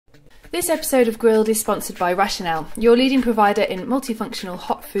This episode of Grilled is sponsored by Rationale, your leading provider in multifunctional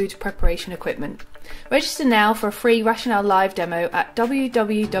hot food preparation equipment. Register now for a free Rationale live demo at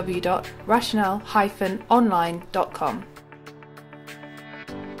www.rationale-online.com.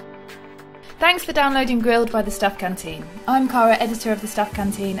 Thanks for downloading Grilled by The Staff Canteen. I'm Cara, editor of The Staff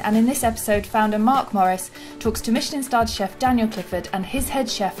Canteen, and in this episode, founder Mark Morris talks to Michelin-starred chef Daniel Clifford and his head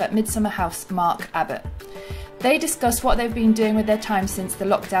chef at Midsummer House, Mark Abbott. They discuss what they've been doing with their time since the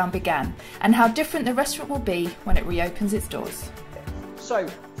lockdown began, and how different the restaurant will be when it reopens its doors. So,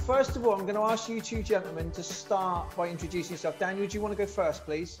 first of all, I'm going to ask you two gentlemen to start by introducing yourself. Daniel, do you want to go first,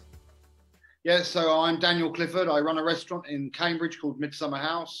 please? Yeah, so I'm Daniel Clifford. I run a restaurant in Cambridge called Midsummer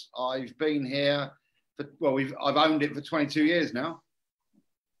House. I've been here for, I've owned it for 22 years now.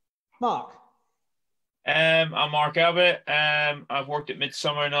 Mark? I'm Mark Abbott. I've worked at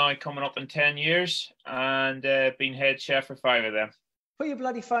Midsummer now coming up in 10 years and been head chef for 5 of them. Put your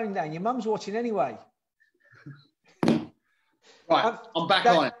bloody phone down. Your mum's watching anyway. Right, I'm back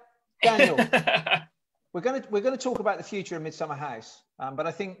on it. Daniel, we're going to talk about the future of Midsummer House, but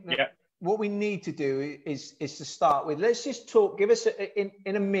I think what we need to do is to start with, let's just talk, give us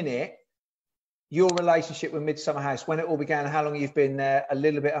in a minute your relationship with Midsummer House, when it all began, how long you've been there, a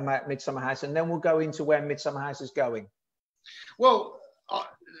little bit about Midsummer House, and then we'll go into where Midsummer House is going. Well,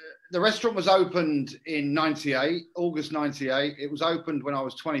 the restaurant was opened in 98, August 98. It was opened when I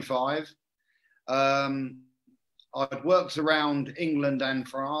was 25. I'd worked around England and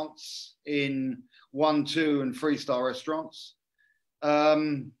France in 1, 2 and 3-star restaurants.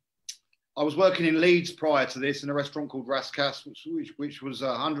 I was working in Leeds prior to this in a restaurant called Raskas, which was a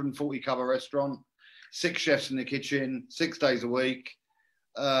 140 cover restaurant, 6 chefs in the kitchen, 6 days a week,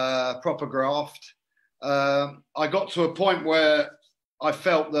 proper graft. I got to a point where I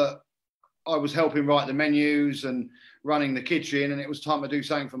felt that I was helping write the menus and running the kitchen, and it was time to do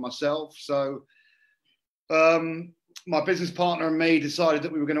something for myself. So my business partner and me decided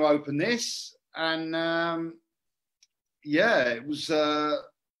that we were going to open this, and it was...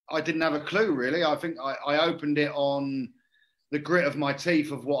 I didn't have a clue, really. I think I opened it on the grit of my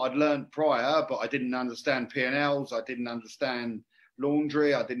teeth of what I'd learned prior, but I didn't understand P&Ls. I didn't understand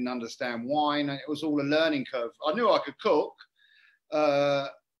laundry. I didn't understand wine. And it was all a learning curve. I knew I could cook,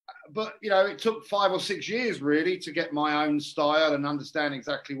 but, it took 5 or 6 years, really, to get my own style and understand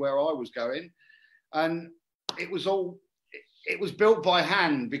exactly where I was going. And it was built by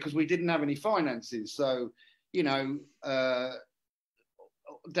hand because we didn't have any finances. So,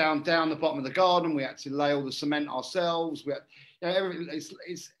 down the bottom of the garden, we had to lay all the cement ourselves. We had, everything.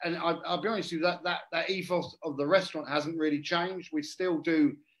 And I'll be honest with you, that ethos of the restaurant hasn't really changed. We still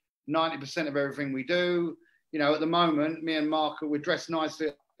do 90% of everything we do. At the moment, me and Mark, we're dressed nicely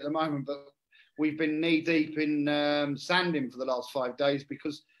at the moment, but we've been knee deep in sanding for the last 5 days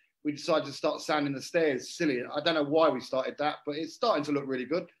because we decided to start sanding the stairs. Silly. I don't know why we started that, but it's starting to look really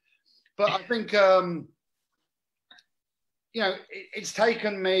good. But I think. It's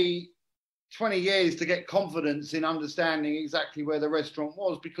taken me 20 years to get confidence in understanding exactly where the restaurant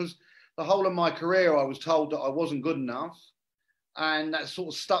was, because the whole of my career I was told that I wasn't good enough, and that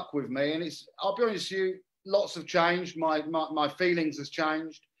sort of stuck with me. And I'll be honest with you, lots have changed. My feelings has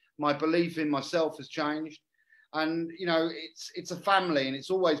changed. My belief in myself has changed. And, it's a family, and it's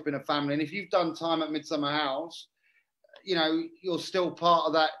always been a family. And if you've done time at Midsummer House, you're still part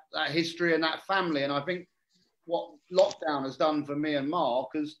of that history and that family. And I think what lockdown has done for me and Mark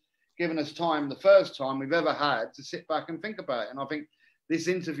has given us time, the first time we've ever had, to sit back and think about it. And I think this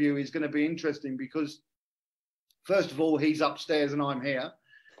interview is going to be interesting because, first of all, he's upstairs and I'm here,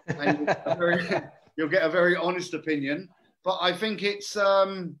 and you'll get a very honest opinion. But I think it's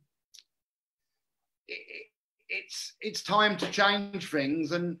time to change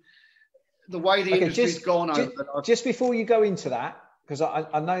things, and the way the industry's gone over. Just before you go into that, because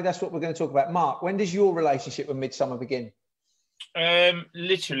I know that's what we're going to talk about. Mark, when does your relationship with Midsummer begin?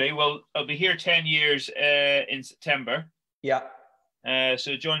 Literally, well, I'll be here 10 years in September. Yeah.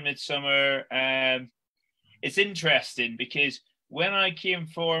 So join Midsummer. It's interesting because when I came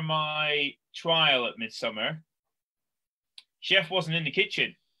for my trial at Midsummer, chef wasn't in the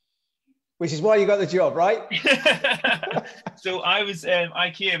kitchen. Which is why you got the job, right? So I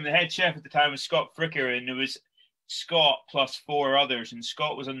came, the head chef at the time was Scott Fricker, and there was Scott plus 4 others, and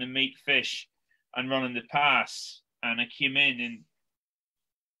Scott was on the meat, fish and running the pass. And I came in and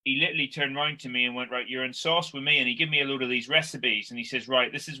he literally turned around to me and went, right, you're in sauce with me. And he gave me a load of these recipes and he says,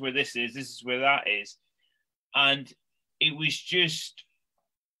 right, this is where this is where that is. And it was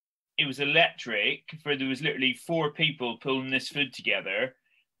electric, for there was literally 4 people pulling this food together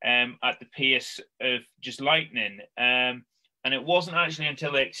at the pace of just lightning. And it wasn't actually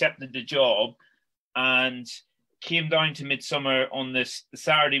until I accepted the job and came down to Midsummer on the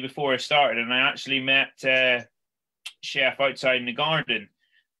Saturday before I started, and I actually met chef outside in the garden.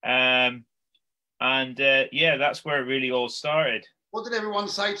 Yeah, that's where it really all started. What did everyone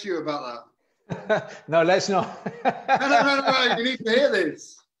say to you about that? No, let's not. No. You need to hear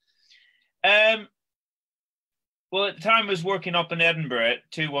this. Well, at the time I was working up in Edinburgh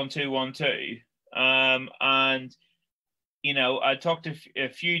at 21212, and you know, I talked to a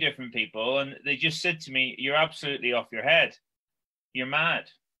few different people, and they just said to me, "You're absolutely off your head. You're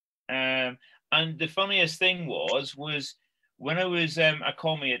mad." And the funniest thing was when I was at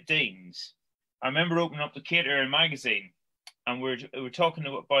Call Me at Dean's, I remember opening up the Caterer magazine, and we're talking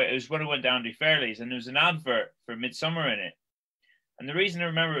about it was when I went down to Fairley's, and there was an advert for Midsummer in it. And the reason I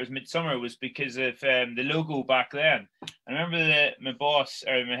remember it was Midsummer was because of the logo back then. I remember my boss,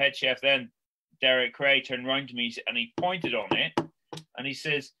 or my head chef then, Derek Cray, turned around to me and he pointed on it and he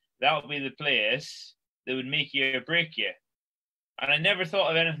says, "That'll be the place that would make you or break you." And I never thought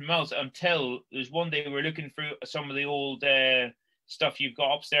of anything else until there's one day we were looking through some of the old stuff you've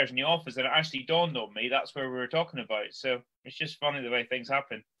got upstairs in the office, and it actually dawned on me that's where we were talking about. So it's just funny the way things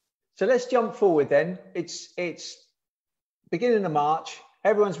happen. So let's jump forward then. It's beginning of March.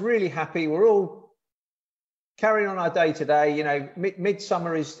 Everyone's really happy. We're all carrying on our day to day. You know,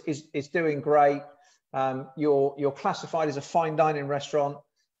 Midsummer is doing great. You're classified as a fine dining restaurant,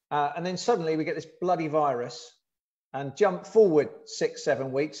 and then suddenly we get this bloody virus, and jump forward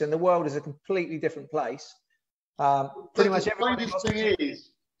 6-7 weeks, and the world is a completely different place. Pretty much everyone. The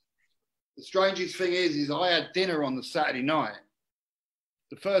strangest thing is I had dinner on the Saturday night.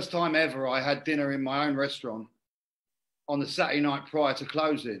 The first time ever I had dinner in my own restaurant on the Saturday night prior to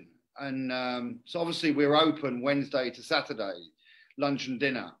closing. And so obviously we're open Wednesday to Saturday, lunch and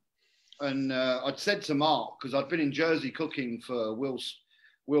dinner. And I'd said to Mark, because I'd been in Jersey cooking for Will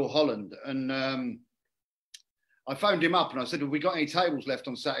Holland, and I phoned him up and I said, "Have we got any tables left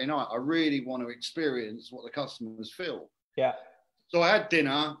on Saturday night? I really want to experience what the customers feel." Yeah. So I had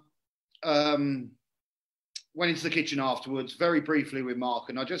dinner, went into the kitchen afterwards, very briefly with Mark,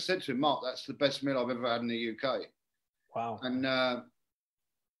 and I just said to him, "Mark, that's the best meal I've ever had in the UK." Wow. And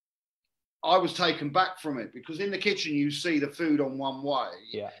I was taken back from it, because in the kitchen you see the food on one way.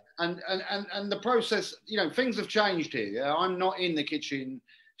 Yeah. And the process, you know, things have changed here. Yeah? I'm not in the kitchen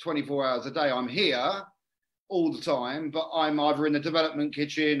 24 hours a day. I'm here all the time, but I'm either in the development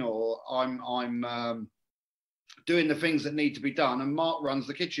kitchen or I'm doing the things that need to be done. And Mark runs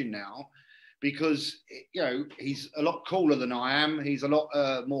the kitchen now, because, you know, he's a lot cooler than I am. He's a lot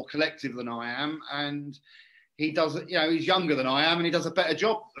more collective than I am. And he does, you know, he's younger than I am, and he does a better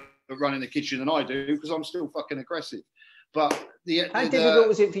job of running the kitchen than I do, because I'm still fucking aggressive. But how difficult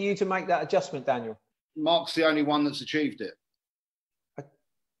was it for you to make that adjustment, Daniel? Mark's the only one that's achieved it.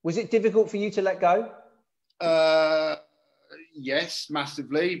 Was it difficult for you to let go? Yes,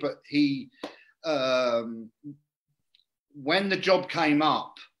 massively. But he, when the job came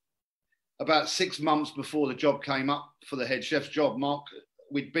up, about 6 months before the job came up for the head chef's job, Mark,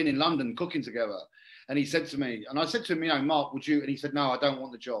 we'd been in London cooking together. And he said to me, and I said to him, "You know, Mark, would you?" And he said, "No, I don't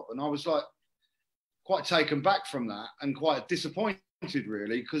want the job." And I was like, quite taken back from that, and quite disappointed,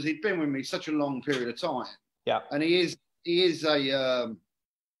 really, because he'd been with me such a long period of time. Yeah. And he is a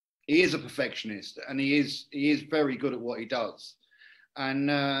perfectionist, and he is very good at what he does. And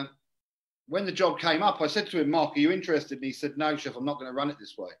when the job came up, I said to him, "Mark, are you interested?" And he said, "No, chef, I'm not going to run it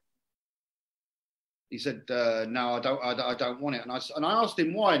this way." He said, "No, I don't want it." And I asked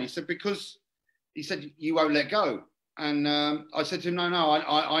him why, and he said, "Because," he said, "you won't let go." And I said to him, no,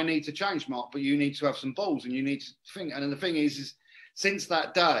 I need to change, Mark, but you need to have some balls, and you need to think. And the thing is since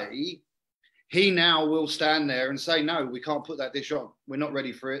that day, he now will stand there and say, "No, we can't put that dish on. We're not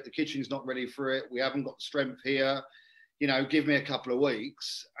ready for it. The kitchen's not ready for it. We haven't got the strength here. You know, give me a couple of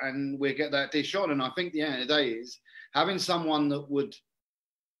weeks and we'll get that dish on." And I think the end of the day is having someone that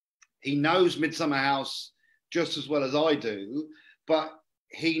he knows Midsummer House just as well as I do, but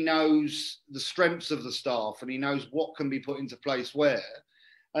he knows the strengths of the staff, and he knows what can be put into place where.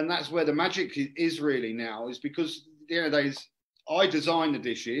 And that's where the magic is really now, is because at the end of the day is I design the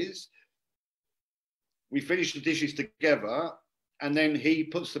dishes, we finish the dishes together, and then he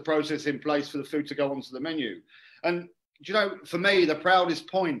puts the process in place for the food to go onto the menu. And, you know, for me, the proudest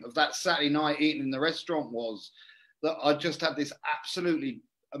point of that Saturday night eating in the restaurant was that I just had this absolutely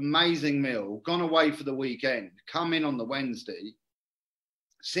amazing meal, gone away for the weekend, come in on the Wednesday,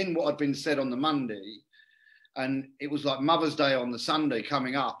 seen what had been said on the Monday, and it was like Mother's Day on the Sunday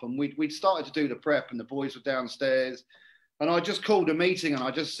coming up, and we'd started to do the prep, and the boys were downstairs, and I just called a meeting, and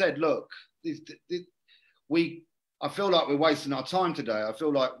I just said, "Look, I feel like we're wasting our time today. I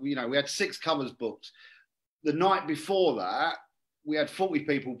feel like, you know, we had 6 covers booked. The night before that, we had 40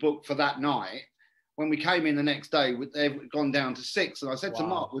 people booked for that night. When we came in the next day, they've gone down to 6. And I said to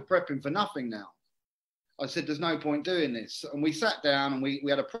Mark, we're prepping for nothing now. I said, there's no point doing this. And we sat down and we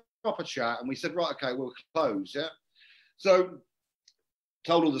had a proper chat and we said, right, okay, we'll close, yeah? So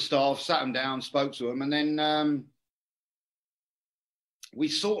told all the staff, sat them down, spoke to them, and then we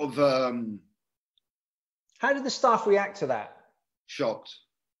sort of... How did the staff react to that? Shocked.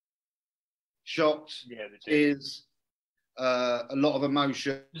 Yeah, they did. Is a lot of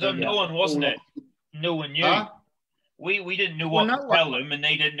emotion. No one, wasn't it? No one knew. Huh? We didn't know what to tell them, and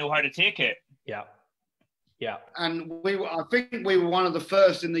they didn't know how to take it. Yeah. Yeah. And I think we were one of the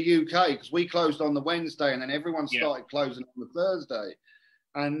first in the UK, because we closed on the Wednesday and then everyone started closing on the Thursday.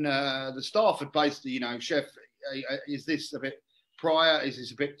 And the staff had basically, you know, chef, is this a bit prior? Is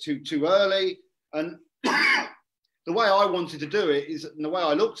this a bit too early? And the way I wanted to do it is, and the way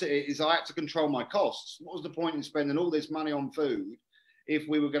I looked at it is, I had to control my costs. What was the point in spending all this money on food if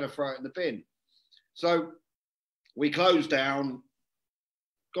we were going to throw it in the bin? So we closed down,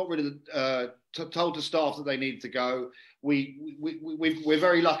 got rid of the, told the staff that they needed to go. We're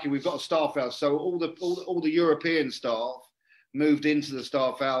very lucky. We've got a staff house, so all the European staff moved into the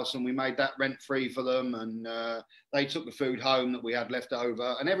staff house, and we made that rent free for them. And they took the food home that we had left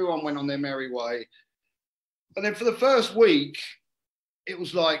over, and everyone went on their merry way. And then for the first week, it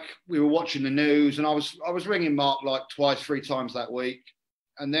was like we were watching the news, and I was ringing Mark like 2-3 times that week.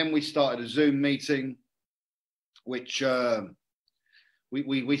 And then we started a Zoom meeting, which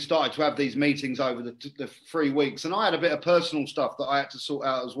we started to have these meetings over the 3 weeks. And I had a bit of personal stuff that I had to sort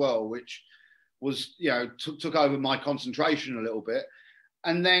out as well, which was, you know, took over my concentration a little bit.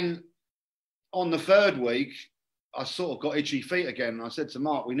 And then on the 3rd week, I sort of got itchy feet again. And I said to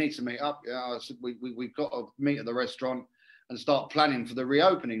Mark, we need to meet up. Yeah, I said, we've got to meet at the restaurant and start planning for the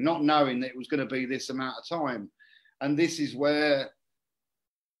reopening, not knowing that it was going to be this amount of time. And this is where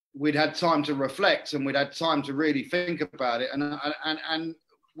we'd had time to reflect, and we'd had time to really think about it. And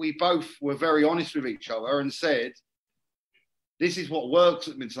we both were very honest with each other and said, this is what works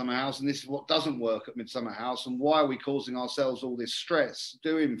at Midsummer House and this is what doesn't work at Midsummer House, and why are we causing ourselves all this stress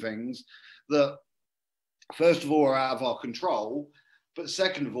doing things that, first of all, are out of our control, but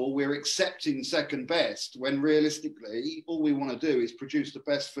second of all, we're accepting second best, when realistically all we want to do is produce the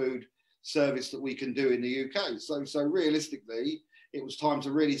best food service that we can do in the UK. So realistically, it was time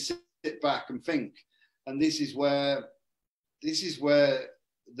to really sit back and think. And this is where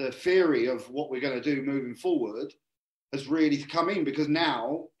the theory of what we're going to do moving forward has really come in, because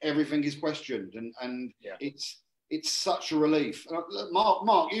now everything is questioned, and it's such a relief.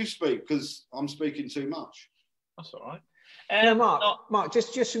 Mark, you speak, because I'm speaking too much. That's all right. No, Mark,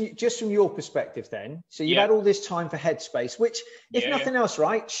 just from your perspective then, so you've had all this time for headspace, which, if nothing else,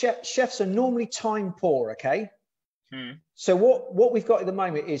 right, chefs are normally time poor, okay? So what we've got at the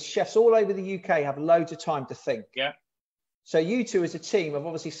moment is chefs all over the UK have loads of time to think. Yeah. So you two as a team have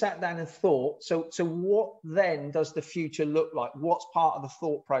obviously sat down and thought, so what then does the future look like? What's part of the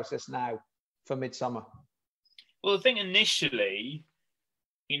thought process now for Midsummer? Well, I think initially,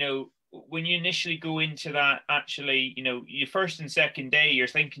 you know, when you initially go into that, actually, you know, your first and second day, you're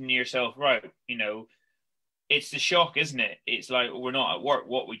thinking to yourself, right, you know, it's the shock, isn't it? It's like, we're not at work,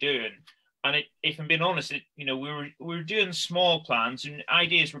 what are we doing? And if I'm being honest, you know, we were doing small plans and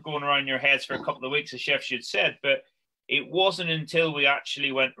ideas were going around your heads for a couple of weeks, as Chef Should said, but it wasn't until we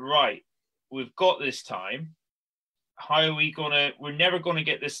actually went, right, we've got this time. How are we we're never going to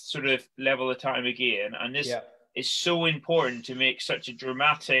get this sort of level of time again. And this is so important to make such a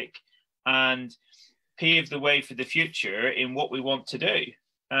dramatic and pave the way for the future in what we want to do.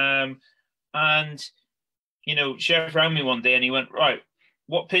 And, you know, Chef rang me one day and he went, right,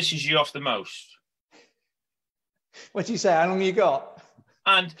 what pisses you off the most? What did you say? How long you got?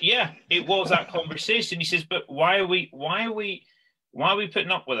 And yeah, it was that conversation. He says, but why are we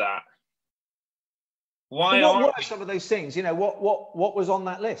putting up with that? What are some of those things? You know, what was on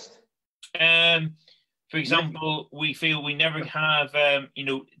that list? For example, we feel we never have, you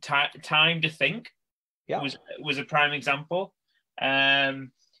know, time to think. Yeah, was a prime example.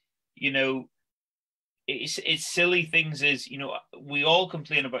 You know, it's silly things. Is, you know, we all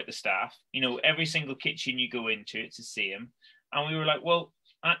complain about the staff. You know, every single kitchen you go into, it's the same. And we were like, well,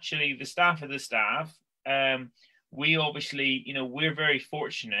 actually, the staff are the staff. We obviously, you know, we're very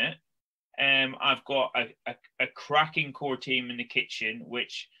fortunate. I've got a cracking core team in the kitchen,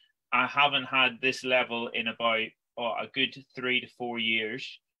 which I haven't had this level in about a good 3 to 4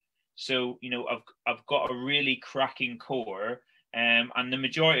 years. So, you know, I've got a really cracking core, and the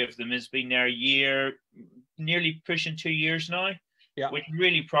majority of them has been there a year, nearly pushing 2 years now, which I'm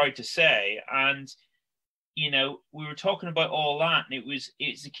really proud to say. And, you know, we were talking about all that, and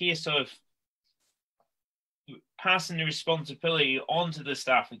it's a case of passing the responsibility onto the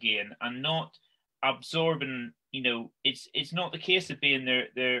staff again and not absorbing, you know, it's not the case of being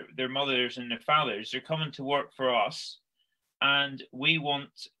their mothers and their fathers. They're coming to work for us, and we want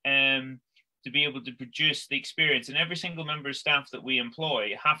to be able to produce the experience, and every single member of staff that we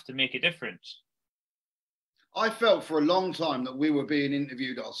employ have to make a difference. I felt for a long time that we were being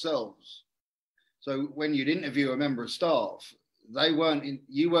interviewed ourselves. So when you'd interview a member of staff, you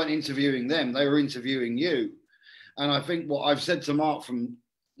weren't interviewing them, they were interviewing you. And I think what I've said to Mark from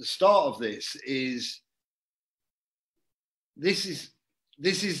the start of this is, this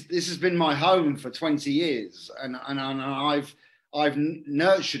has been my home for 20 years, and I've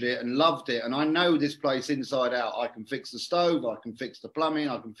nurtured it and loved it, and I know this place inside out. I can fix the stove, I can fix the plumbing,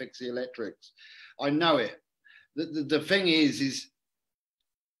 I can fix the electrics. I know it. The thing is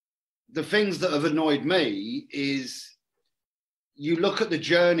the things that have annoyed me is, you look at the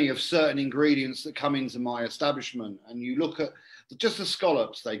journey of certain ingredients that come into my establishment, and you look at just the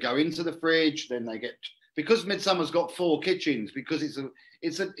scallops. They go into the fridge, then they get, because Midsummer's got 4 kitchens, because it's a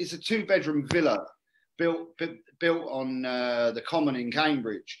 2-bedroom villa built on the Common in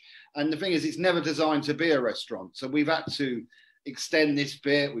Cambridge. And the thing is, it's never designed to be a restaurant. So we've had to extend this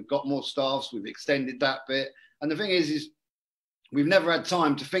bit. We've got more staffs. We've extended that bit. And the thing is we've never had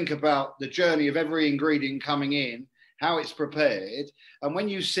time to think about the journey of every ingredient coming in, how it's prepared. And when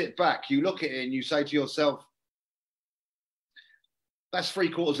you sit back, you look at it and you say to yourself, that's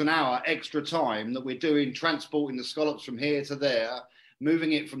 3/4 an hour extra time that we're doing, transporting the scallops from here to there,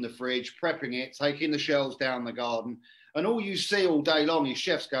 moving it from the fridge, prepping it, taking the shells down the garden. And all you see all day long is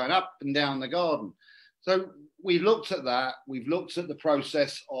chefs going up and down the garden. So we've looked at that. We've looked at the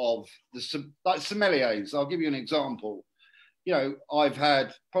process of like sommeliers. I'll give you an example. You know, I've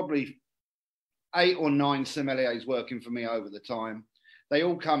had probably 8 or 9 sommeliers working for me over the time. They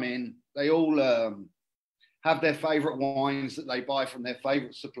all come in, they all have their favourite wines that they buy from their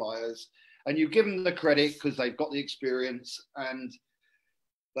favourite suppliers, and you give them the credit because they've got the experience and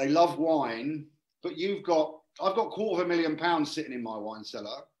they love wine. But I've got £250,000 sitting in my wine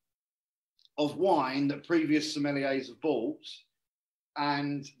cellar of wine that previous sommeliers have bought,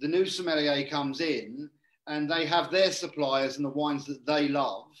 and the new sommelier comes in and they have their suppliers and the wines that they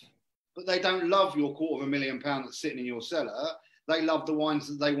love, but they don't love your £250,000 that's sitting in your cellar. They love the wines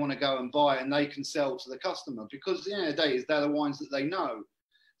that they want to go and buy and they can sell to the customer, because at the end of the day, they're the wines that they know.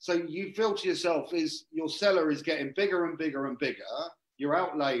 So you feel to yourself, is your cellar is getting bigger and bigger and bigger. Your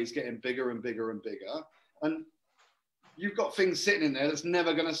outlay is getting bigger and bigger and bigger. And you've got things sitting in there that's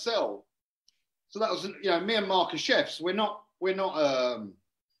never going to sell. So that was, you know, me and Mark as chefs, we're not wine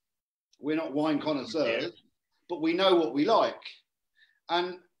connoisseurs, but we know what we like.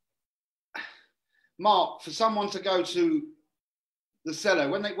 And Mark, for someone to go to the cellar,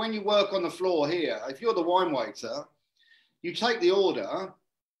 when you work on the floor here, if you're the wine waiter, you take the order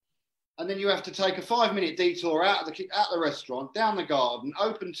and then you have to take a 5-minute detour out of the restaurant, down the garden,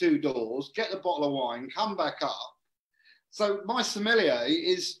 open 2 doors, get the bottle of wine, come back up. So my sommelier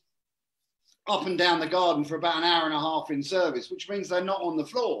is up and down the garden for about an hour and a half in service, which means they're not on the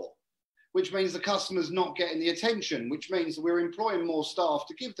floor, which means the customer's not getting the attention, which means we're employing more staff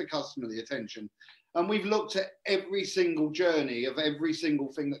to give the customer the attention. And we've looked at every single journey of every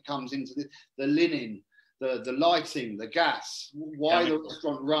single thing that comes into the linen, the lighting, the gas, why the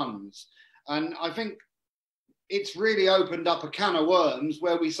restaurant runs. And I think it's really opened up a can of worms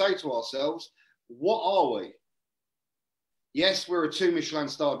where we say to ourselves, what are we? Yes, we're a 2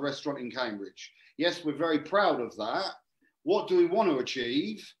 Michelin-starred restaurant in Cambridge. Yes, we're very proud of that. What do we want to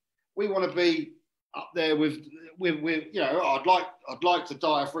achieve? We want to be up there with you know, I'd like to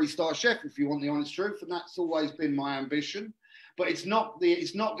die a 3-star chef, if you want the honest truth, and that's always been my ambition. But it's not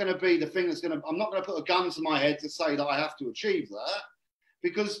going to be the thing that's going to, I'm not going to put a gun to my head to say that I have to achieve that,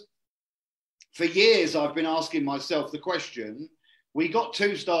 because for years I've been asking myself the question. We got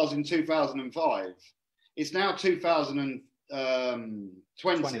 2 stars in 2005. It's now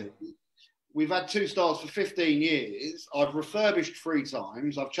 2020. We've had 2 stars for 15 years. I've refurbished 3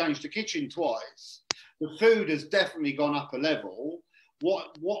 times. I've changed the kitchen twice. The food has definitely gone up a level.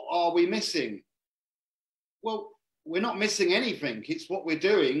 What are we missing? Well, we're not missing anything. It's what we're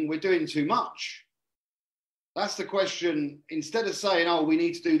doing. We're doing too much. That's the question. Instead of saying, oh, we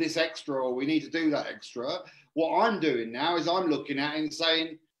need to do this extra or we need to do that extra, what I'm doing now is I'm looking at it and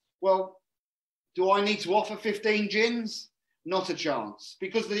saying, well, do I need to offer 15 gins? Not a chance.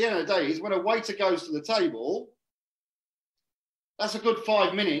 Because at the end of the day is when a waiter goes to the table, that's a good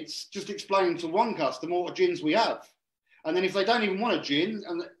 5 minutes just explaining to one customer what gins we have. And then if they don't even want a gin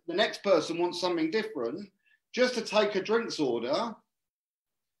and the next person wants something different, just to take a drinks order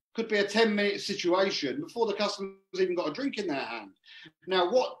could be a 10-minute situation before the customer's even got a drink in their hand. Now,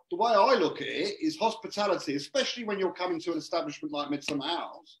 the way I look at it is hospitality, especially when you're coming to an establishment like Midsummer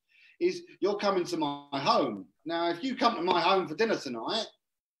House, is you're coming to my home. Now, if you come to my home for dinner tonight,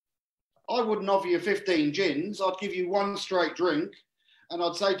 I wouldn't offer you 15 gins. I'd give you one straight drink and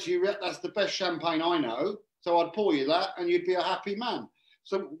I'd say to you, that's the best champagne I know. So I'd pour you that and you'd be a happy man.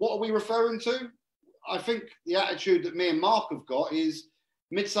 So what are we referring to? I think the attitude that me and Mark have got is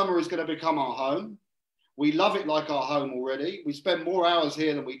Midsummer is going to become our home. We love it like our home already. We spend more hours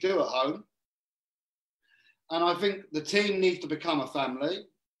here than we do at home. And I think the team needs to become a family.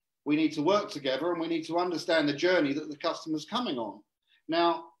 We need to work together and we need to understand the journey that the customer's coming on.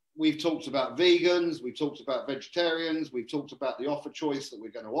 Now, we've talked about vegans, we've talked about vegetarians, we've talked about the offer choice that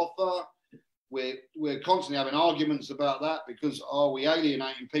we're going to offer. We're constantly having arguments about that because are we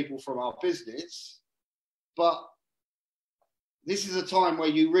alienating people from our business? But this is a time where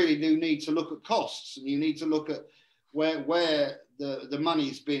you really do need to look at costs and you need to look at where the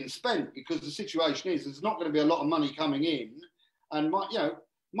money's being spent, because the situation is there's not going to be a lot of money coming in, and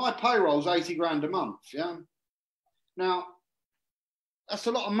my payroll's 80 grand a month. Yeah. Now that's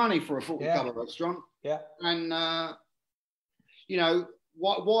a lot of money for a 40-cover restaurant. Yeah. And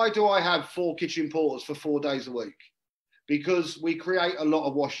why do I have 4 kitchen porters for 4 days a week? Because we create a lot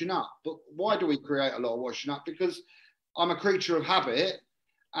of washing up. But why do we create a lot of washing up? Because I'm a creature of habit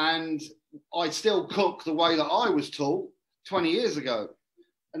and I still cook the way that I was taught 20 years ago.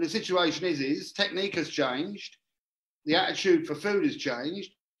 And the situation is technique has changed. The attitude for food has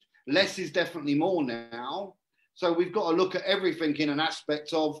changed. Less is definitely more now. So we've got to look at everything in an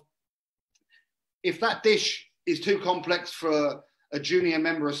aspect of, if that dish is too complex for a junior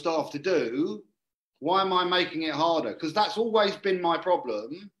member of staff to do, why am I making it harder? Because that's always been my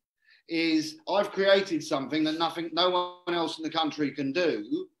problem, is I've created something that no one else in the country can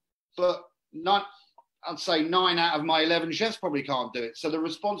do, but I'd say 9 out of my 11 chefs probably can't do it. So the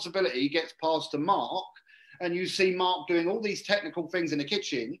responsibility gets passed to Mark, and you see Mark doing all these technical things in the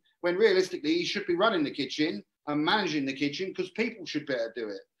kitchen when realistically he should be running the kitchen and managing the kitchen, because people should better do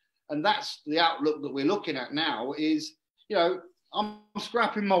it. And that's the outlook that we're looking at now is, I'm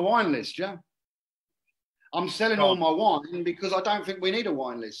scrapping my wine list, yeah? I'm selling all my wine because I don't think we need a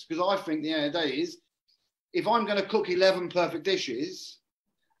wine list, because I think the end of the day is, if I'm going to cook 11 perfect dishes,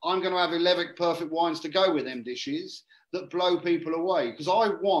 I'm going to have 11 perfect wines to go with them dishes that blow people away, because I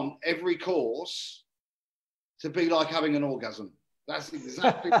want every course to be like having an orgasm. That's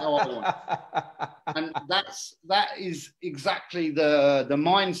exactly how I want it. And that is exactly the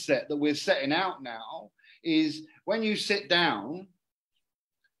mindset that we're setting out now, is when you sit down,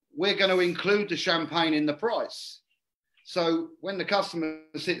 we're going to include the champagne in the price. So when the customer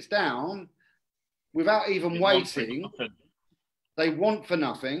sits down, without even waiting, they want for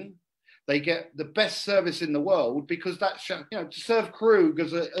nothing. They get the best service in the world, because that's, to serve Krug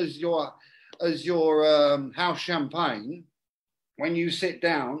as your house champagne, when you sit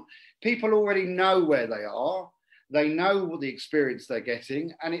down, people already know where they are. They know what the experience they're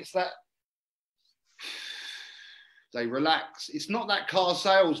getting, and it's that they relax. It's not that car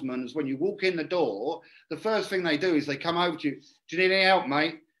salesman as when you walk in the door, the first thing they do is they come over to you. Do you need any help,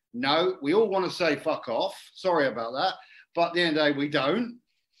 mate? No, we all want to say fuck off. Sorry about that. But at the end of the day, we don't.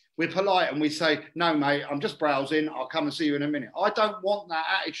 We're polite and we say, no, mate, I'm just browsing. I'll come and see you in a minute. I don't want that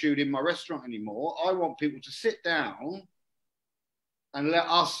attitude in my restaurant anymore. I want people to sit down and let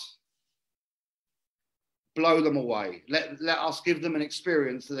us blow them away. Let us give them an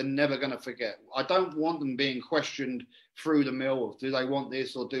experience that they're never going to forget. I don't want them being questioned through the meal of, do they want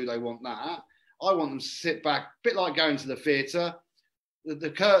this or do they want that? I want them to sit back, a bit like going to the theatre.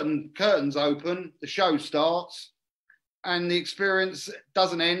 The curtains open, the show starts, and the experience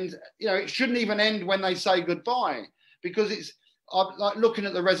doesn't end. It shouldn't even end when they say goodbye, because it's like looking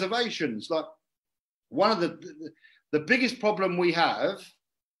at the reservations. Like, one of the biggest problem we have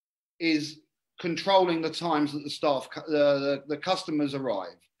is controlling the times that the customers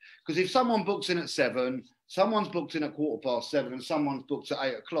arrive. Because if someone books in at 7, someone's booked in at 7:15, and someone's booked at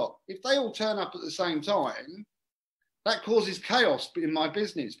 8 o'clock, if they all turn up at the same time, that causes chaos in my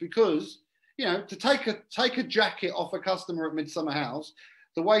business. Because to take a jacket off a customer at Midsummer House,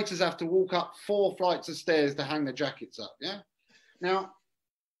 the waiters have to walk up 4 flights of stairs to hang the jackets up. Yeah. Now,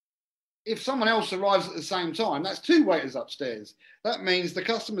 if someone else arrives at the same time, that's 2 waiters upstairs. That means the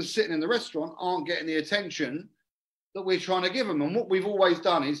customers sitting in the restaurant aren't getting the attention that we're trying to give them. And what we've always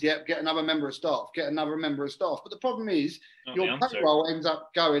done is, get another member of staff, get another member of staff. But the problem is your payroll ends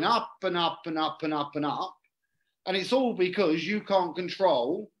up going up and up and up and up and up. And it's all because you can't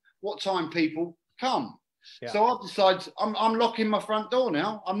control what time people come. Yeah. So I've decided I'm locking my front door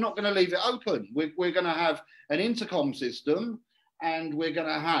now. I'm not going to leave it open. We're going to have an intercom system, and we're going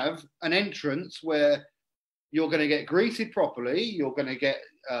to have an entrance where you're going to get greeted properly. You're going to get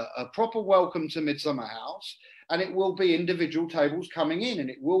a proper welcome to Midsummer House, and it will be individual tables coming in,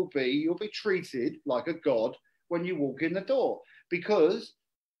 and you'll be treated like a god when you walk in the door. Because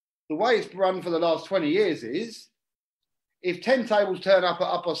the way it's run for the last 20 years is, if 10 tables turn up at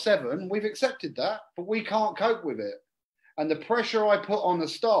 7:30, we've accepted that, but we can't cope with it. And the pressure I put on the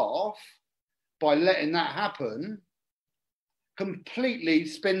staff by letting that happen completely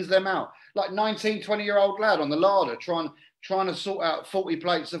spins them out. Like 19, 20-year-old lad on the larder trying to sort out 40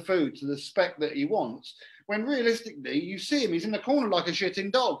 plates of food to the spec that he wants, when realistically, you see him, he's in the corner like a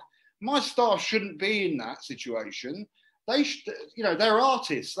shitting dog. My staff shouldn't be in that situation. They're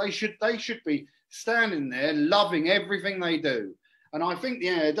artists. They should be standing there loving everything they do. And I think the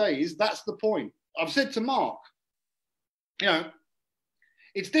end of the day is that's the point. I've said to Mark,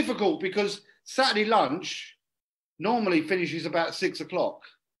 it's difficult because Saturday lunch normally finishes about 6 o'clock.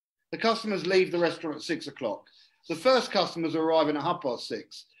 The customers leave the restaurant at 6 o'clock. The first customers are arriving at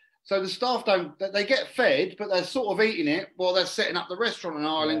 6:30. So the staff they get fed, but they're sort of eating it while they're setting up the restaurant in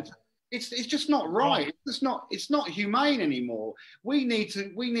Ireland. Yeah. It's just not right. It's not humane anymore. We need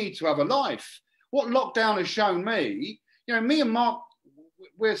to have a life. What lockdown has shown me, me and Mark,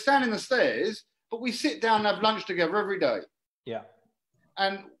 we're standing the stairs, but we sit down and have lunch together every day. Yeah.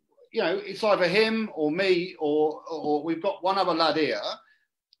 And, it's either him or me or we've got one other lad here.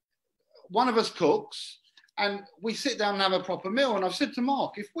 One of us cooks and we sit down and have a proper meal. And I've said to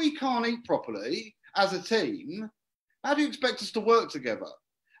Mark, if we can't eat properly as a team, how do you expect us to work together?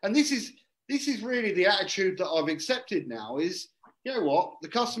 And this is really the attitude that I've accepted now is, you know what? The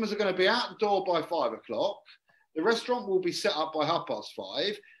customers are going to be out the door by 5 o'clock. The restaurant will be set up by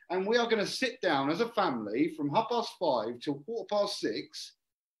 5:30, and we are going to sit down as a family from 5:30 till 6:15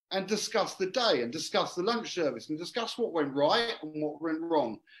 and discuss the day and discuss the lunch service and discuss what went right and what went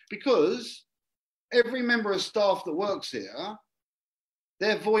wrong. Because every member of staff that works here,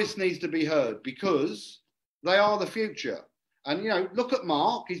 their voice needs to be heard because they are the future. And, look at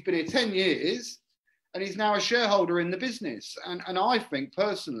Mark. He's been here 10 years. And he's now a shareholder in the business. And I think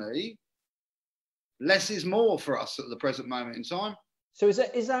personally, less is more for us at the present moment in time. So is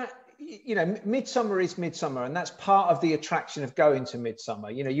that Midsummer is Midsummer, and that's part of the attraction of going to Midsummer.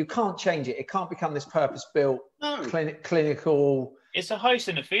 You can't change it. It can't become this purpose-built, clinical. It's a house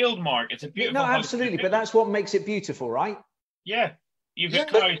in a field, Mark. It's a beautiful house. No, absolutely. But that's what makes it beautiful, right? Yeah. You've got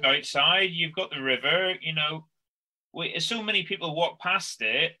cows outside. You've got the river, so many people walk past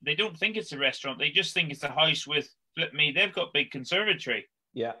it, they don't think it's a restaurant. They just think it's a house with, they've got big conservatory.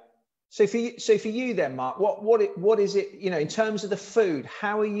 Yeah. So for you then, Mark, what is it, in terms of the food,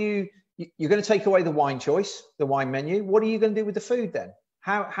 how are you're going to take away the wine choice, the wine menu. What are you going to do with the food then?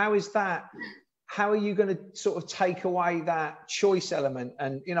 How is that? How are you going to sort of take away that choice element?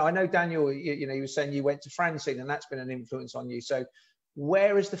 And, I know Daniel, you were saying you went to Francine and that's been an influence on you. So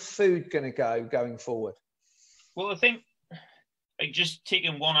where is the food going to go going forward? Well, I think just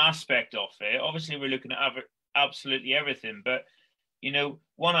taking one aspect of it, obviously we're looking at absolutely everything, but,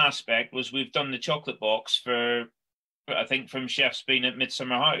 one aspect was we've done the chocolate box for I think from Chef's Bean at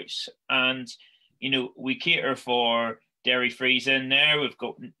Midsummer House. And, we cater for dairy-frees in there. We've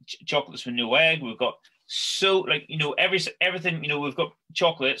got chocolates with no egg. We've got everything, we've got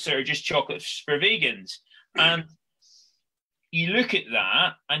chocolates that are just chocolates for vegans. And you look at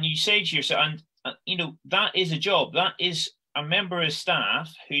that and you say to yourself, and that is a job. That is a member of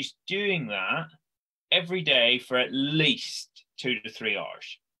staff who's doing that every day for at least 2 to 3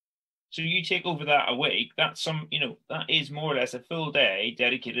 hours. So you take over that a week, that's that is more or less a full day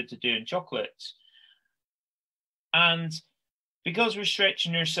dedicated to doing chocolates. And because we're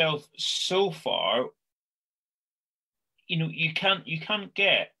stretching yourself so far, you can't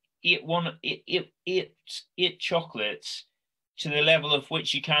get eight chocolates to the level of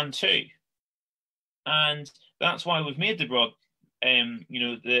which you can 2. And that's why we've made the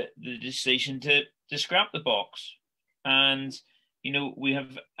the decision to scrap the box. And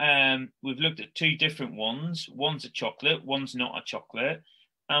we've looked at 2 different ones. One's a chocolate, one's not a chocolate,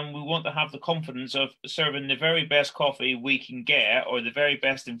 and we want to have the confidence of serving the very best coffee we can get or the very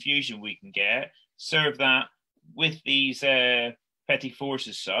best infusion we can get. Serve that with these petit fours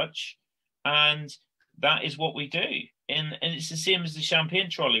as such, and that is what we do. and it's the same as the champagne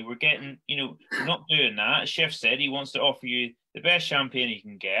trolley. We're getting, we're not doing that. As Chef said, he wants to offer you the best champagne you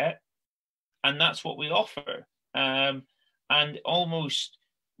can get, and that's what we offer. And almost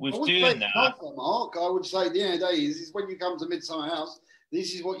with doing that, Mark, I would say at the end of the day is when you come to Midsummer House,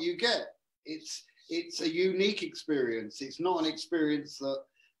 this is what you get. It's a unique experience. It's not an experience that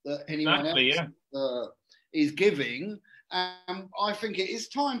anyone else is giving. I think it is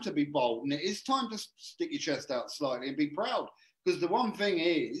time to be bold, and it is time to stick your chest out slightly and be proud. Because the one thing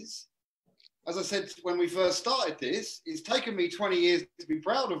is, as I said when we first started this, it's taken me 20 years to be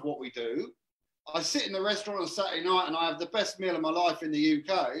proud of what we do. I sit in the restaurant on a Saturday night and I have the best meal of my life in the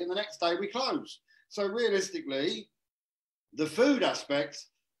UK, and the next day we close. So realistically, the food aspect,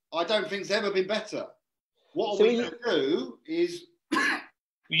 I don't think it's ever been better. What we can do is...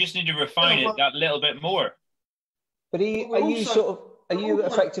 we just need to refine it that little bit more. But are you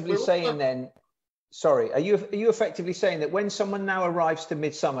effectively saying that when someone now arrives to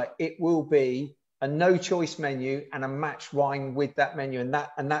Midsummer, it will be a no-choice menu and a matched wine with that menu, and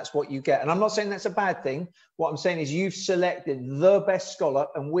that's what you get? And I'm not saying that's a bad thing. What I'm saying is you've selected the best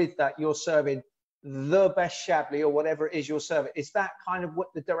scallop, and with that you're serving the best Chablis or whatever it is you're serving. Is that kind of what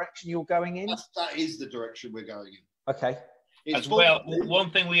the direction you're going in? That is the direction we're going in. Okay. As well,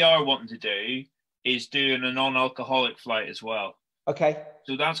 one thing we are wanting to do is doing a non-alcoholic flight as well. Okay.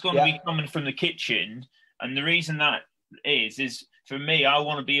 So that's going to be coming from the kitchen. And the reason that is for me, I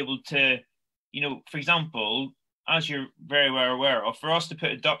want to be able to, for example, as you're very well aware of, for us to put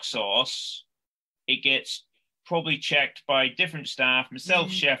a duck sauce, it gets probably checked by different staff,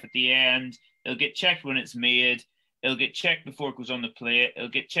 myself, chef at the end. It'll get checked when it's made. It'll get checked before it goes on the plate. It'll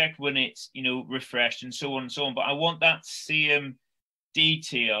get checked when it's, refreshed and so on and so on. But I want that same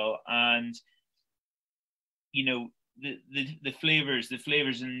detail and, the flavors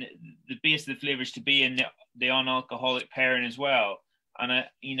and the base of the flavors to be in the non-alcoholic pairing as well. And I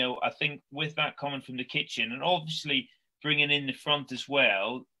think with that coming from the kitchen and obviously bringing in the front as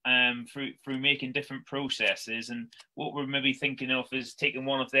well, through making different processes, and what we're maybe thinking of is taking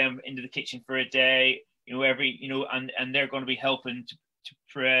one of them into the kitchen for a day, and they're going to be helping to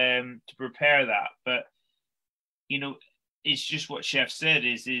prepare that. But it's just what Chef said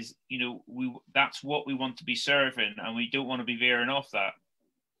is that's what we want to be serving, and we don't want to be veering off that.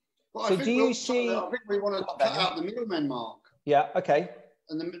 Well, so I think we want to cut out the middlemen, Mark. Yeah. Okay.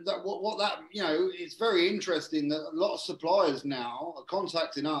 And it's very interesting that a lot of suppliers now are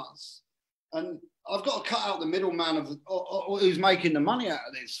contacting us, and I've got to cut out the middleman who's making the money out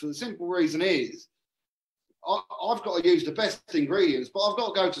of this. For the simple reason is, I've got to use the best ingredients, but I've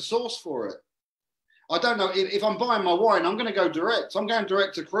got to go to source for it. I don't know if I'm buying my wine, I'm going to go direct. I'm going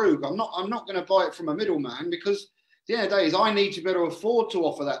direct to Krug. I'm not going to buy it from a middleman, because at the end of the day is I need to be able to afford to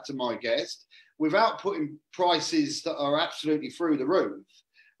offer that to my guest without putting prices that are absolutely through the roof.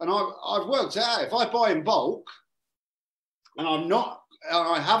 And I've worked out, if I buy in bulk, and I've got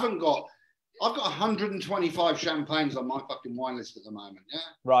 125 champagnes on my fucking wine list at the moment. Yeah.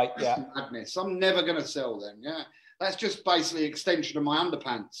 Right. Yeah. Madness. I'm never going to sell them. Yeah. That's just basically an extension of my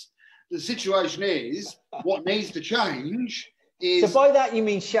underpants. The situation is, what needs to change is. So by that you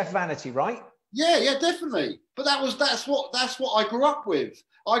mean chef vanity, right? Yeah, definitely. But that's what I grew up with.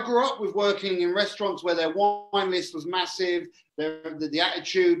 I grew up with working in restaurants where their wine list was massive. The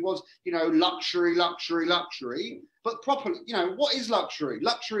attitude was, luxury. But properly, what is luxury?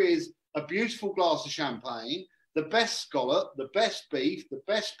 Luxury is a beautiful glass of champagne, the best scallop, the best beef, the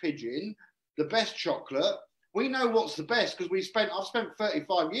best pigeon, the best chocolate. We know what's the best because I've spent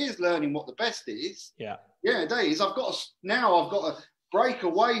 35 years learning what the best is. Yeah. Yeah, days. I've got to break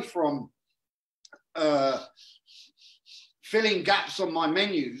away from filling gaps on my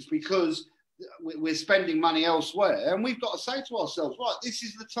menus because we're spending money elsewhere, and we've got to say to ourselves, right, this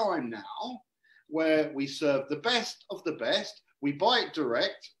is the time now where we serve the best of the best. We buy it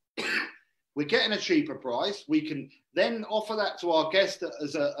direct. We're getting a cheaper price. We can then offer that to our guests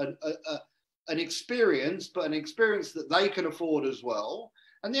as an experience, but an experience that they can afford as well.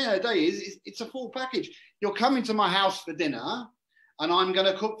 And the end of the day is it's a full package. You're coming to my house for dinner, and I'm going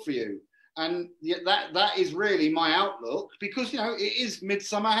to cook for you. And that is really my outlook, because it is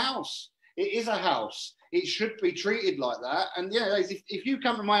Midsummer House. It is a house. It should be treated like that. And if you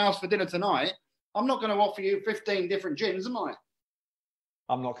come to my house for dinner tonight, I'm not going to offer you 15 different gins, am I?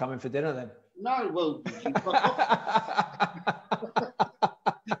 I'm not coming for dinner then. No, well.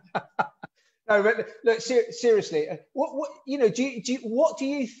 No, but look, seriously. What do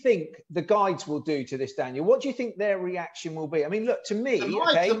you think the guides will do to this, Daniel? What do you think their reaction will be? I mean, look, to me, to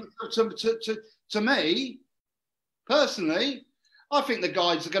me personally, I think the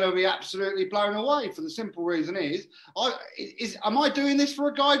guides are going to be absolutely blown away for the simple reason am I doing this for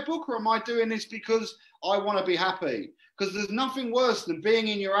a guidebook, or am I doing this because I want to be happy? Because there's nothing worse than being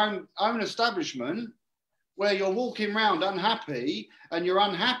in your own establishment where you're walking around unhappy, and you're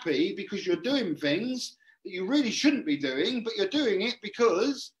unhappy because you're doing things that you really shouldn't be doing, but you're doing it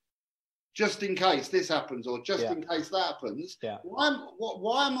because just in case this happens, or just in case that happens. Yeah.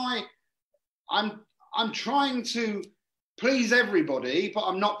 Why am I? I'm trying to please everybody, but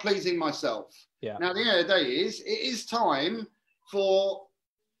I'm not pleasing myself. Yeah. Now, the end of the day it is time for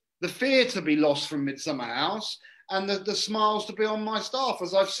the fear to be lost from Midsummer House, and the smiles to be on my staff.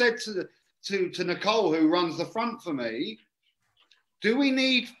 As I've said to Nicole, who runs the front for me, do we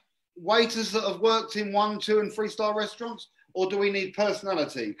need waiters that have worked in 1, 2 and 3-star restaurants, or do we need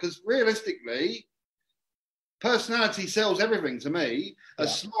personality? Because realistically, personality sells everything to me. A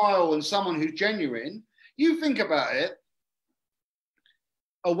smile and someone who's genuine. You think about it,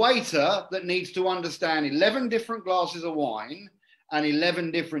 a waiter that needs to understand 11 different glasses of wine and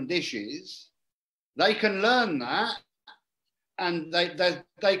 11 different dishes, they can learn that, and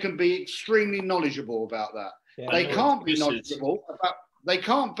they can be extremely knowledgeable about that. Yeah. They can't be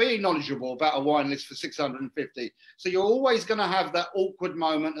knowledgeable about a wine list for 650. So you're always going to have that awkward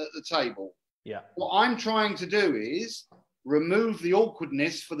moment at the table. Yeah. What I'm trying to do is remove the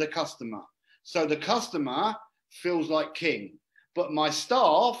awkwardness for the customer, so the customer feels like king. But my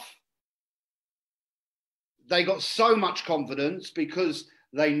staff, they got so much confidence because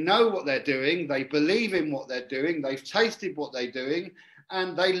they know what they're doing, they believe in what they're doing, they've tasted what they're doing,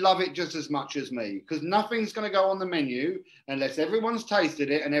 and they love it just as much as me, because nothing's going to go on the menu unless everyone's tasted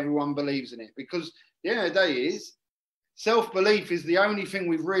it and everyone believes in it. Because the end of the day is, self-belief is the only thing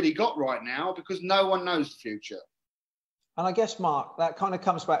we've really got right now, because no one knows the future. And I guess, Mark, that kind of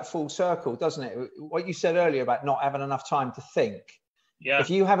comes back full circle, doesn't it? What you said earlier about not having enough time to think. Yeah. If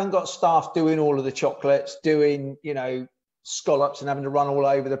you haven't got staff doing all of the chocolates, doing, scallops and having to run all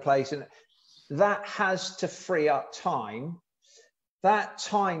over the place, and that has to free up time. That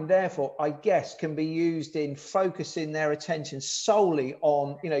time, therefore, I guess, can be used in focusing their attention solely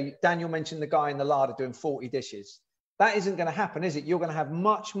on, Daniel mentioned the guy in the larder doing 40 dishes. That isn't going to happen, is it? You're going to have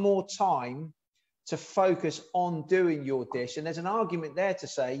much more time to focus on doing your dish. And there's an argument there to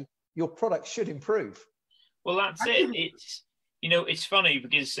say your product should improve. Well, that's it. It's funny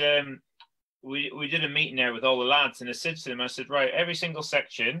because we did a meeting there with all the lads, and I said to them, I said, right, every single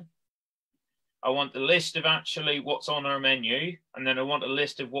section, I want the list of actually what's on our menu, and then I want a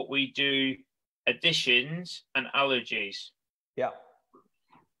list of what we do, additions and allergies. Yeah.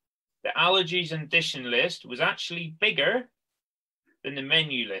 The allergies and addition list was actually bigger than the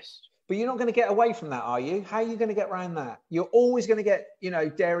menu list. But you're not going to get away from that, are you? How are you going to get around that? You're always going to get,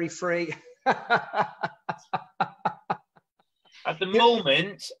 dairy-free. At the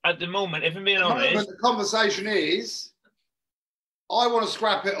moment, if I'm being honest, the conversation is, I want to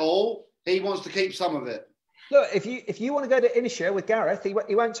scrap it all. He wants to keep some of it. Look, if you want to go to Inisher with Gareth, he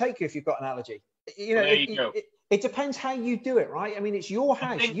won't take you if you've got an allergy. It depends how you do it, right? I mean, it's your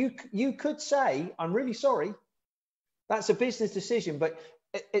house. You could say, I'm really sorry. That's a business decision, but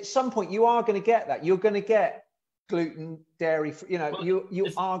at some point you are going to get that. You're going to get gluten, dairy. You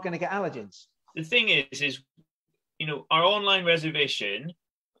are going to get allergens. The thing is, our online reservation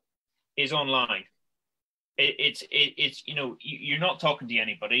is online. It's you're not talking to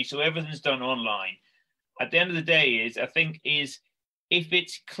anybody, so everything's done online. At the end of the day, if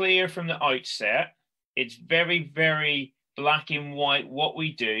it's clear from the outset, it's very, very black and white what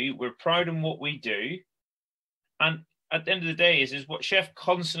we do. We're proud of what we do, and at the end of the day, is what Chef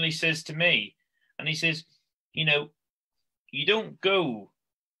constantly says to me, and he says, you don't go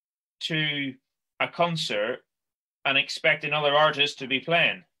to a concert and expect another artist to be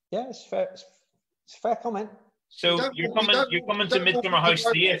playing. Yeah, it's fair. It's a fair comment. So you're coming to Midsummer House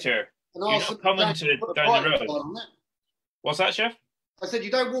Theatre. You're not coming to down the road. What's that, Chef? I said,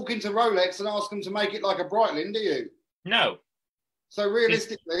 you don't walk into Rolex and ask them to make it like a Breitling, do you? No. So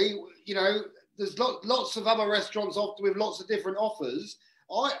realistically, there's lots of other restaurants with lots of different offers.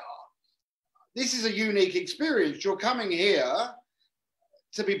 This is a unique experience. You're coming here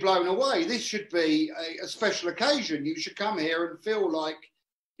to be blown away. This should be a special occasion. You should come here and feel like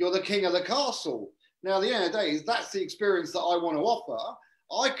you're the king of the castle. Now, at the end of the day, that's the experience that I want to offer.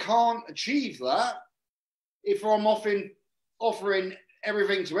 I can't achieve that if I'm offering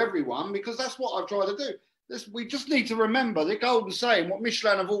everything to everyone, because that's what I've tried to do. We just need to remember the golden saying, what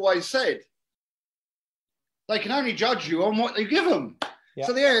Michelin have always said. They can only judge you on what you give them. Yeah.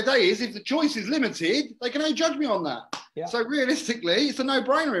 So the end of the day is, if the choice is limited, they can only judge me on that. Yeah. So realistically, it's a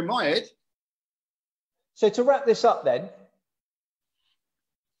no-brainer in my head. So to wrap this up then,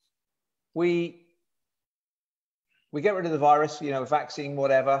 we get rid of the virus, vaccine,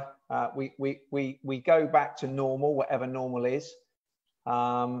 whatever. We go back to normal, whatever normal is.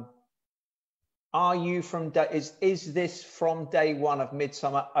 Are you is this from day one of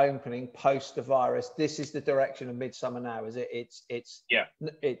Midsummer opening post the virus? This is the direction of Midsummer now, is it? It's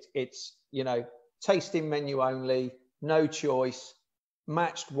tasting menu only, no choice,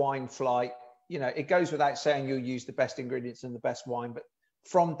 matched wine flight. It goes without saying you'll use the best ingredients and the best wine, but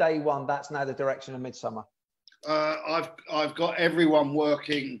from day one, that's now the direction of Midsummer. I've got everyone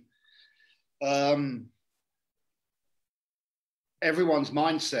working. Everyone's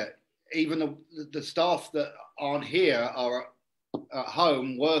mindset. Even the staff that aren't here are at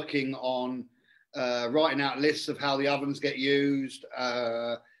home working on writing out lists of how the ovens get used,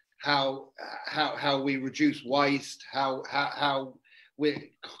 how we reduce waste, how we're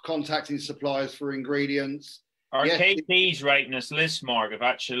contacting suppliers for ingredients. Our KP's writing us lists, Mark, of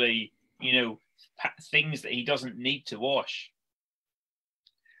actually, things that he doesn't need to wash.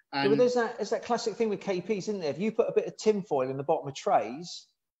 But there's that classic thing with KPs, isn't there? If you put a bit of tinfoil in the bottom of trays,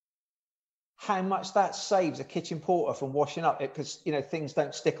 how much that saves a kitchen porter from washing up it, because things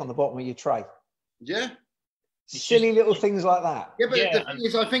don't stick on the bottom of your tray. Yeah. Silly little things like that. Yeah, but the thing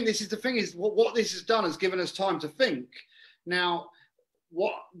is, I think this is the thing is what this has done is given us time to think. Now,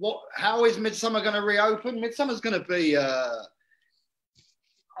 how is Midsummer going to reopen? Midsummer's going to be. I'll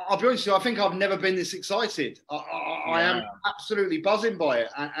be honest with you, I think I've never been this excited. I am absolutely buzzing by it,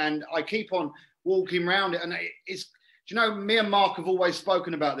 and I keep on walking around it. And it's, me and Mark have always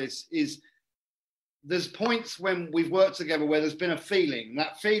spoken about this. There's points when we've worked together where there's been a feeling.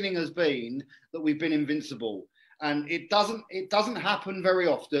 That feeling has been that we've been invincible, and it doesn't happen very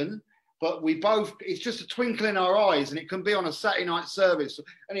often. But it's just a twinkle in our eyes, and it can be on a Saturday night service,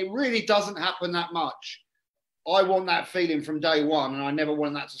 and it really doesn't happen that much. I want that feeling from day one, and I never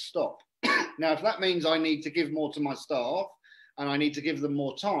want that to stop. Now, if that means I need to give more to my staff and I need to give them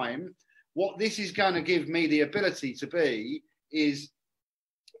more time, what this is going to give me the ability to be is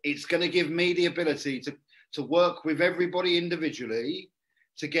it's going to give me the ability to work with everybody individually,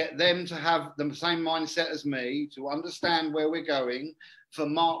 to get them to have the same mindset as me, to understand where we're going, for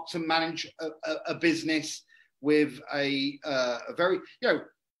Mark to manage a business with a very,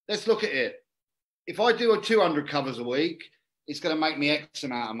 let's look at it. If I do 200 covers a week, it's going to make me X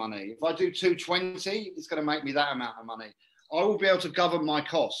amount of money. If I do 220, it's going to make me that amount of money. I will be able to govern my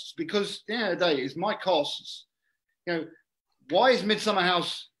costs, because at the end of the day, it's my costs. Why is Midsummer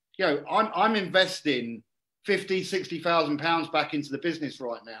House, I'm investing 50, 60,000 pounds back into the business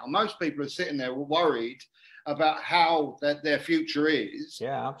right now. Most people are sitting there worried about how their future is.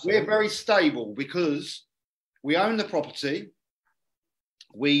 Yeah, absolutely. We're very stable because we own the property.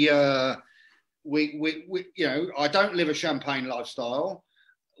 I don't live a champagne lifestyle.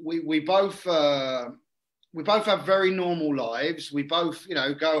 We both have very normal lives. We both,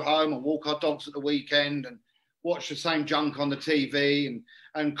 go home and walk our dogs at the weekend and watch the same junk on the TV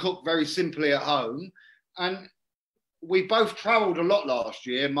and cook very simply at home. And we both travelled a lot last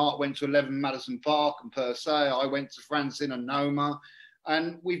year. Mark went to 11 Madison Park and Per Se. I went to Francine and Noma.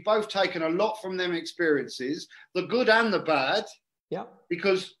 And we've both taken a lot from them experiences, the good and the bad. Yeah.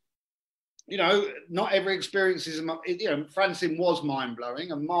 Because, not every experience is, Francine was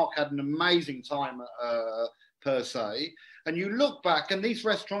mind-blowing, and Mark had an amazing time at Per Se. And you look back, and these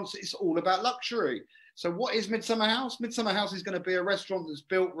restaurants, it's all about luxury. So what is Midsummer House? Midsummer House is going to be a restaurant that's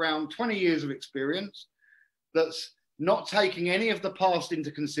built around 20 years of experience, that's not taking any of the past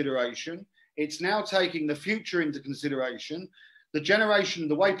into consideration. It's now taking the future into consideration. The generation,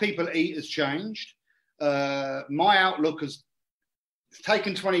 the way people eat has changed. My outlook has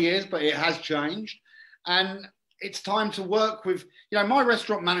taken 20 years, but it has changed. And it's time to work with, my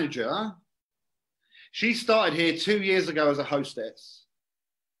restaurant manager, she started here 2 years ago as a hostess.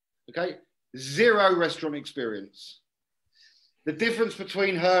 Okay? 0 restaurant experience. The difference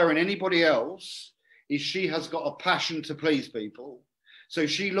between her and anybody else is she has got a passion to please people. So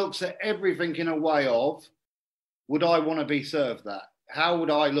she looks at everything in a way of, would I want to be served that? How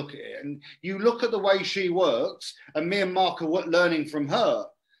would I look at it? And you look at the way she works, and me and Mark are learning from her.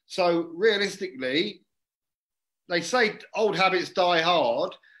 So realistically, they say old habits die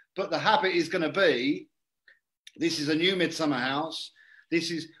hard, but the habit is going to be, this is a new Midsummer House.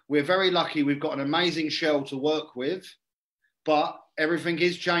 We're very lucky. We've got an amazing shell to work with, but everything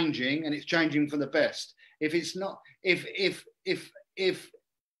is changing, and it's changing for the best. If it's not, if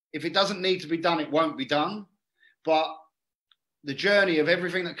it doesn't need to be done, it won't be done. But the journey of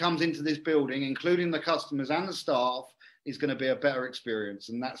everything that comes into this building, including the customers and the staff, is going to be a better experience,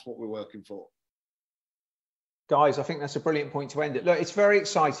 and that's what we're working for. Guys, I think that's a brilliant point to end it. Look, it's very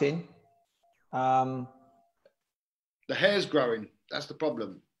exciting. The hair's growing. That's the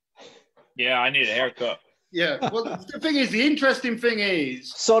problem. Yeah, I need a haircut. Yeah. Well, the thing is, the interesting thing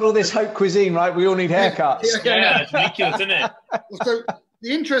is... Sod all this haute cuisine, right? We all need haircuts. Yeah, it's ridiculous, isn't it? So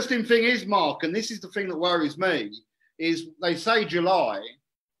the interesting thing is, Mark, and this is the thing that worries me, is they say July,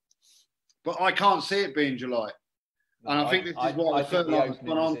 but I can't see it being July. And I think this is why the furlong's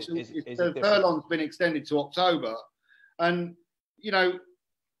gone on to... The furlong's been extended to October. And, you know,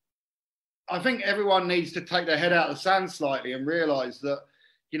 I think everyone needs to take their head out of the sand slightly and realise that,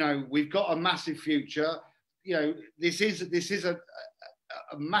 you know, we've got a massive future. You know, this is a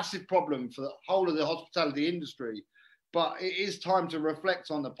massive problem for the whole of the hospitality industry, but it is time to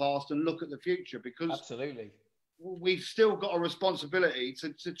reflect on the past and look at the future, because absolutely we've still got a responsibility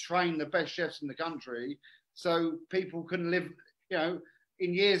to train the best chefs in the country, so people can live, you know,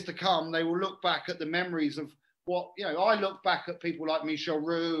 in years to come, they will look back at the memories of what, you know, I look back at people like Michel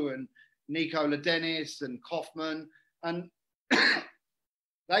Roux and Nicola Dennis and Kaufman, and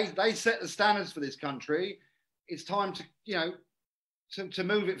they set the standards for this country. It's time to, you know, to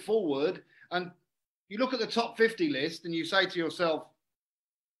move it forward. And you look at the top 50 list and you say to yourself,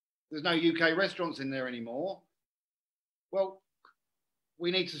 there's no UK restaurants in there anymore. Well,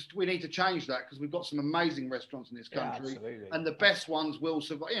 we need to change that, because we've got some amazing restaurants in this country, and the best ones will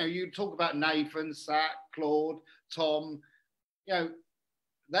survive. You know, you talk about Nathan, Sack, Claude, Tom, you know,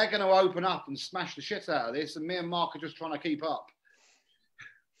 they're going to open up and smash the shit out of this, and me and Mark are just trying to keep up.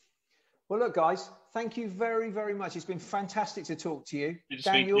 Well, look, guys, thank you very, very much. It's been fantastic to talk to you.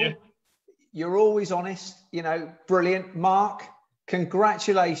 Daniel, you're always honest, you know, brilliant. Mark,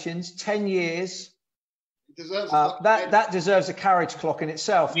 congratulations, 10 years. That deserves a carriage clock in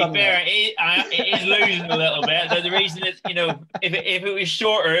itself. To be fair, it is losing a little bit. The reason is, you know, if it was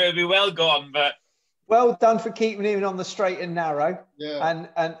shorter, it would be well gone. But well done for keeping him on the straight and narrow. Yeah.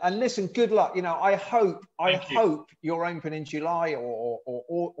 And listen, good luck. You know, I hope you're open in July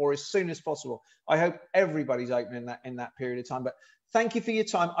or as soon as possible. I hope everybody's open in that period of time. But thank you for your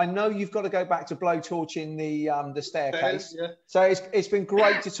time. I know you've got to go back to blowtorching the staircase. Yeah. So it's been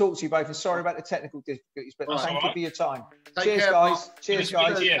great to talk to you both, and sorry about the technical difficulties, but thank you for your time. Cheers, guys. Cheers,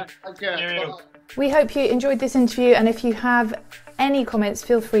 guys. Take care. Bye. We hope you enjoyed this interview, and if you have any comments,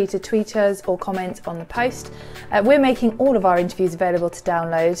 feel free to tweet us or comment on the post. We're making all of our interviews available to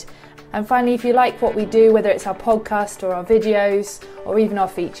download. And finally, if you like what we do, whether it's our podcast or our videos or even our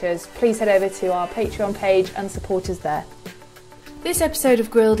features, please head over to our Patreon page and support us there. This episode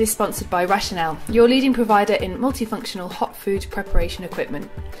of Grilled is sponsored by Rationale, your leading provider in multifunctional hot food preparation equipment.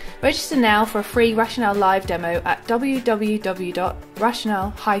 Register now for a free Rationale live demo at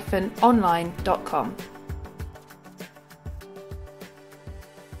www.rationale-online.com.